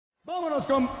Vámonos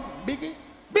con Vicky.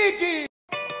 ¡Vicky!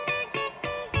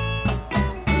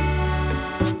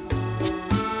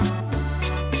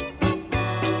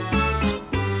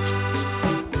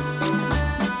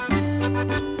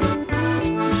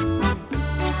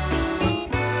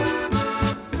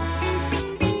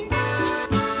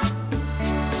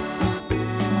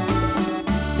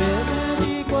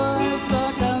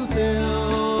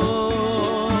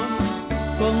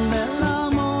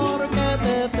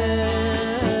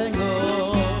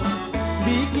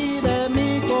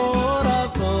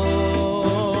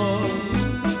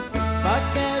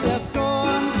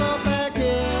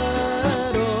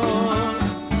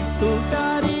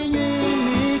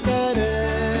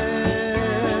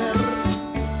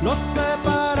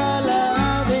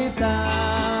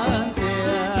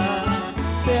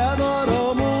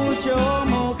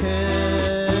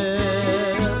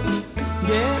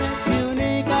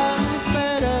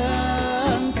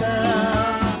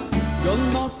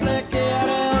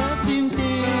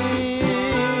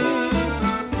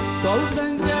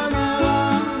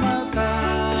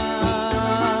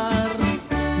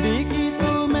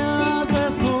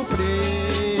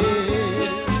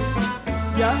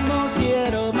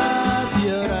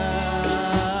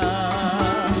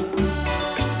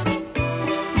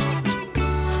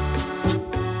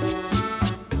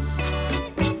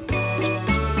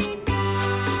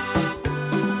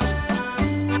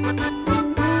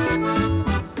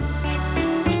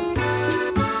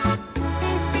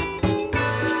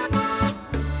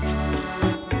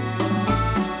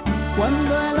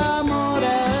 Cuando el amor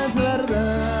es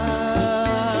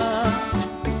verdad,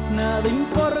 nada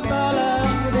importa la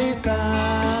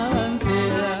distancia.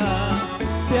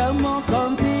 Te amo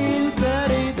con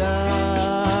sinceridad,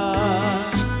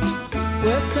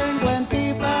 pues tengo en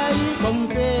ti fe y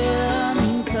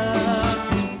confianza.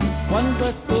 Cuando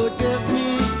escuches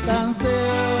mi canción,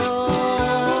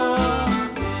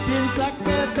 piensa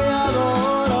que te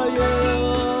adoro yo.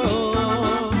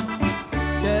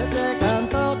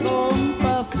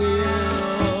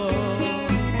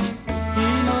 Y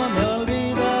no me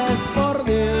olvides, por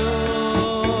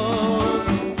Dios,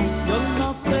 yo no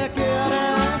sé qué haré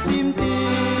sin ti.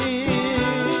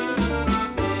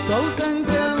 Tu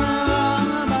ausencia me va a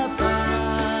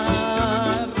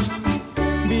matar.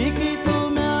 Vicky, tú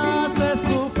me haces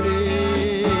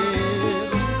sufrir.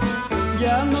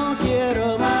 Ya no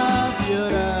quiero más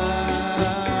llorar.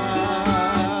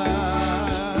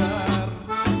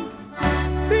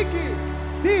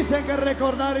 Dicen que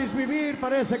recordar es vivir,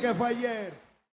 parece que fue ayer.